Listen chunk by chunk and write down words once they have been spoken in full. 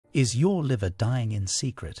Is your liver dying in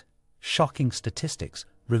secret? Shocking statistics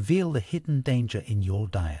reveal the hidden danger in your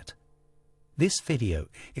diet. This video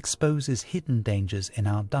exposes hidden dangers in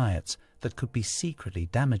our diets that could be secretly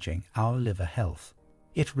damaging our liver health.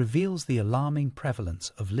 It reveals the alarming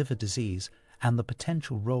prevalence of liver disease and the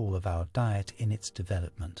potential role of our diet in its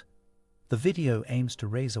development. The video aims to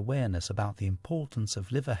raise awareness about the importance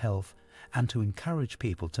of liver health and to encourage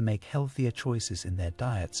people to make healthier choices in their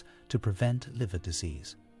diets to prevent liver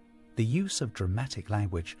disease. The use of dramatic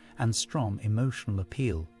language and strong emotional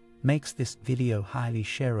appeal makes this video highly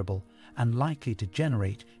shareable and likely to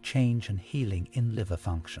generate change and healing in liver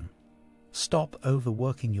function. Stop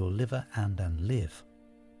overworking your liver and live.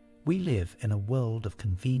 We live in a world of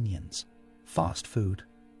convenience, fast food,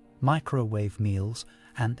 microwave meals,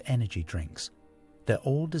 and energy drinks. They're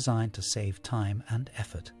all designed to save time and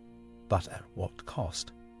effort. But at what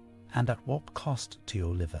cost? And at what cost to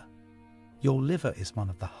your liver? Your liver is one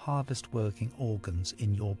of the hardest working organs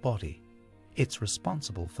in your body. It's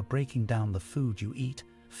responsible for breaking down the food you eat,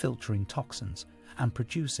 filtering toxins, and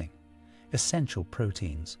producing essential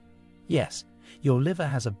proteins. Yes, your liver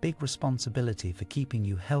has a big responsibility for keeping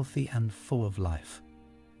you healthy and full of life.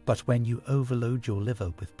 But when you overload your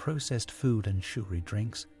liver with processed food and sugary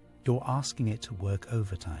drinks, you're asking it to work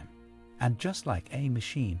overtime. And just like a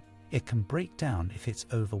machine, it can break down if it's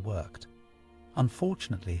overworked.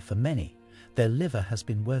 Unfortunately for many, their liver has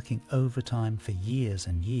been working overtime for years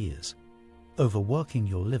and years. Overworking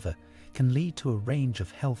your liver can lead to a range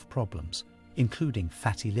of health problems, including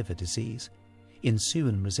fatty liver disease,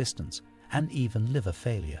 insulin resistance, and even liver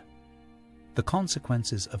failure. The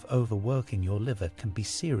consequences of overworking your liver can be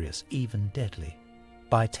serious, even deadly.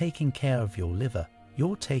 By taking care of your liver,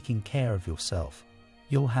 you're taking care of yourself.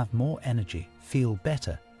 You'll have more energy, feel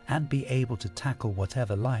better, and be able to tackle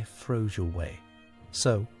whatever life throws your way.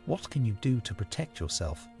 So, what can you do to protect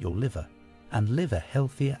yourself, your liver, and live a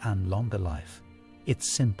healthier and longer life? It's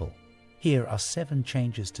simple. Here are 7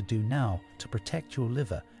 changes to do now to protect your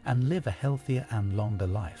liver and live a healthier and longer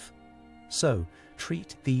life. So,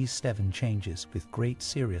 treat these 7 changes with great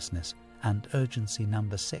seriousness, and urgency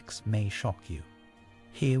number 6 may shock you.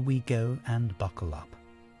 Here we go, and buckle up.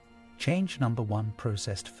 Change number 1: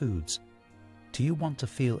 processed foods. Do you want to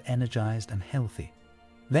feel energized and healthy?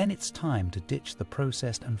 Then it's time to ditch the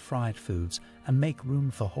processed and fried foods and make room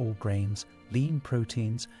for whole grains, lean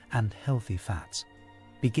proteins, and healthy fats.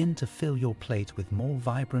 Begin to fill your plate with more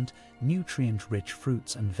vibrant, nutrient-rich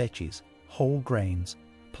fruits and veggies, whole grains,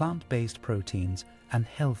 plant-based proteins, and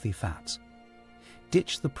healthy fats.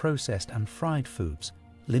 Ditch the processed and fried foods.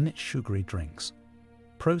 Limit sugary drinks.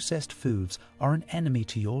 Processed foods are an enemy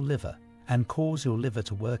to your liver and cause your liver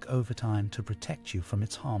to work overtime to protect you from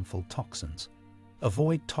its harmful toxins.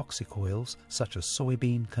 Avoid toxic oils such as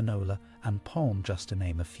soybean, canola, and palm, just to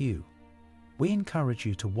name a few. We encourage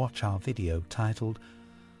you to watch our video titled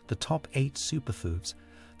 "The Top 8 Superfoods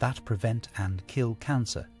That Prevent and Kill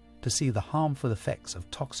Cancer" to see the harmful effects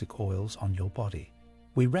of toxic oils on your body.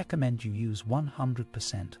 We recommend you use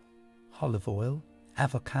 100% olive oil,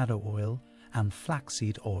 avocado oil, and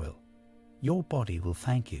flaxseed oil. Your body will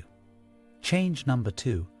thank you. Change number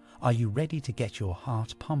 2. Are you ready to get your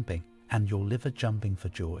heart pumping and your liver jumping for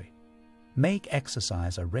joy? Make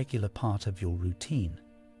exercise a regular part of your routine.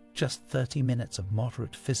 Just 30 minutes of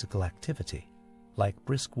moderate physical activity, like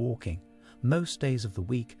brisk walking, most days of the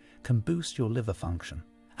week can boost your liver function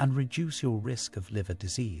and reduce your risk of liver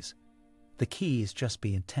disease. The key is just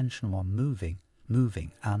be intentional on moving.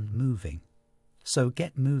 So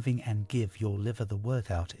get moving and give your liver the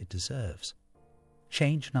workout it deserves.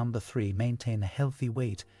 Change number 3. Maintain a healthy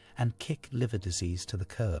weight and kick liver disease to the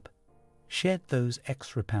curb. Shed those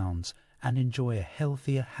extra pounds and enjoy a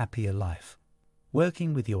healthier, happier life.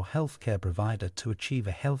 Working with your healthcare provider to achieve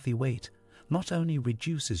a healthy weight not only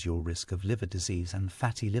reduces your risk of liver disease and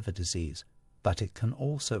fatty liver disease, but it can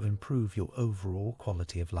also improve your overall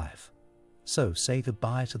quality of life. So say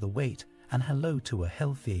goodbye to the weight and hello to a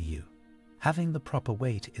healthier you. Having the proper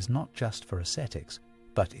weight is not just for aesthetics,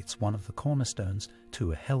 but it's one of the cornerstones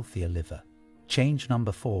to a healthier liver. Change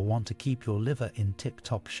number 4. Want to keep your liver in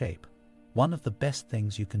tip-top shape? One of the best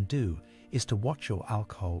things you can do is to watch your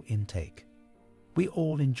alcohol intake. We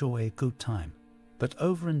all enjoy a good time, but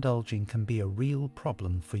overindulging can be a real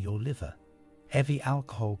problem for your liver. Heavy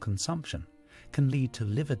alcohol consumption can lead to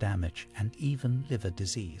liver damage and even liver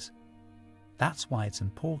disease. That's why it's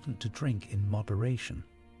important to drink in moderation.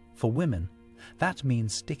 For women, that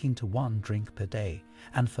means sticking to 1 drink per day,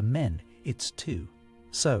 and for men, it's 2.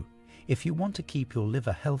 So, if you want to keep your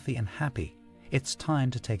liver healthy and happy, it's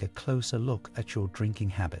time to take a closer look at your drinking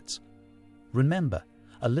habits. Remember,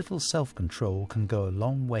 A little self-control can go a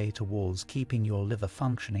long way towards keeping your liver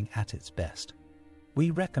functioning at its best.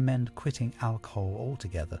 We recommend quitting alcohol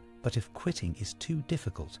altogether, but if quitting is too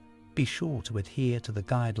difficult, be sure to adhere to the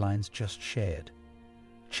guidelines just shared.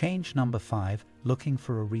 Change number 5, looking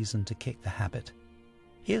for a reason to kick the habit.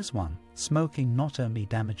 Here's one. Smoking not only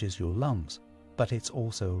damages your lungs, but it's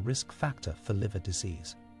also a risk factor for liver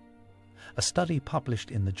disease. A study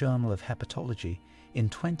published in the Journal of Hepatology in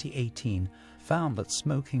 2018 found that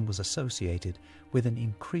smoking was associated with an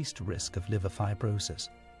increased risk of liver fibrosis,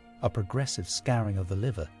 a progressive scarring of the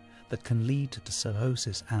liver that can lead to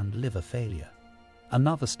cirrhosis and liver failure.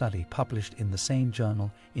 Another study published in the same journal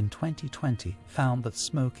in 2020 found that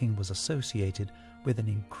smoking was associated with an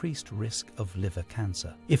increased risk of liver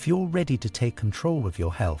cancer. If you're ready to take control of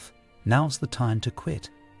your health, now's the time to quit.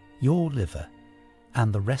 Your liver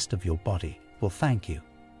and the rest of your body will thank you.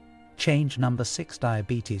 Change number 6,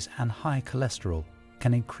 diabetes and high cholesterol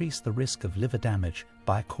can increase the risk of liver damage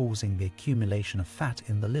by causing the accumulation of fat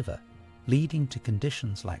in the liver, leading to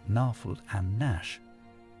conditions like NAFLD and NASH.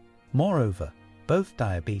 Moreover, both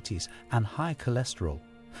diabetes and high cholesterol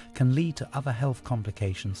can lead to other health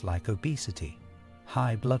complications like obesity,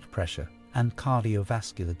 high blood pressure, and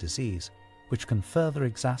cardiovascular disease, which can further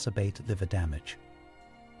exacerbate liver damage.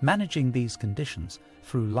 Managing these conditions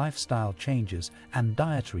through lifestyle changes and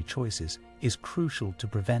dietary choices is crucial to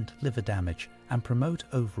prevent liver damage and promote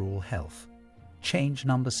overall health. Change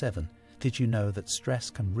number 7. Did you know that stress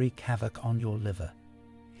can wreak havoc on your liver?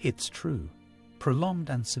 It's true. Prolonged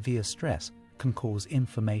and severe stress can cause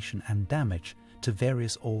inflammation and damage to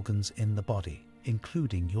various organs in the body,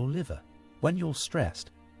 including your liver. When you're stressed,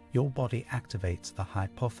 your body activates the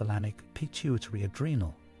hypothalamic pituitary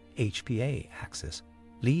adrenal (HPA) axis,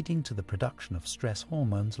 leading to the production of stress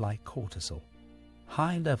hormones like cortisol.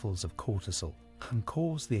 High levels of cortisol can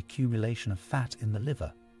cause the accumulation of fat in the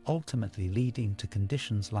liver, ultimately leading to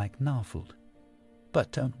conditions like NAFLD.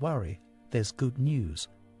 But don't worry, there's good news.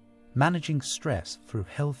 Managing stress through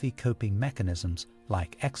healthy coping mechanisms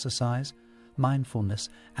like exercise, mindfulness,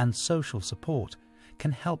 and social support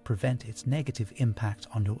can help prevent its negative impact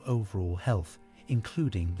on your overall health,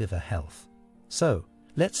 including liver health. So,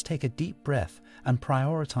 let's take a deep breath and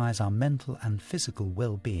prioritize our mental and physical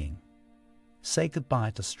well-being. Say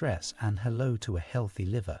goodbye to stress and hello to a healthy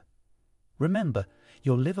liver. Remember,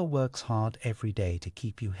 your liver works hard every day to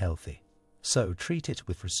keep you healthy. So treat it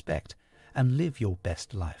with respect and live your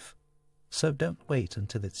best life. So don't wait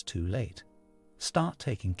until it's too late. Start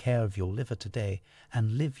taking care of your liver today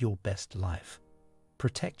and live your best life.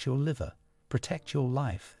 Protect your liver, protect your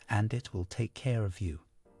life, and it will take care of you.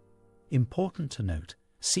 Important to note,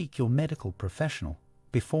 seek your medical professional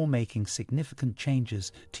before making significant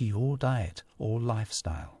changes to your diet or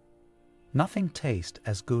lifestyle. Nothing tastes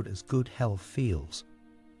as good health feels.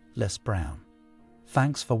 Les Brown.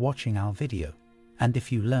 Thanks for watching our video, and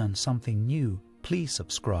if you learned something new, please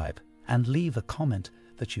subscribe and leave a comment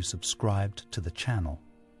that you subscribed to the channel.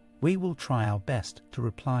 We will try our best to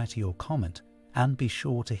reply to your comment, and be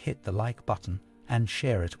sure to hit the like button and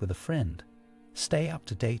share it with a friend. Stay up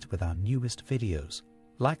to date with our newest videos,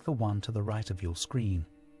 like the one to the right of your screen,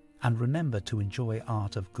 and remember to enjoy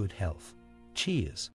art of good health. Cheers!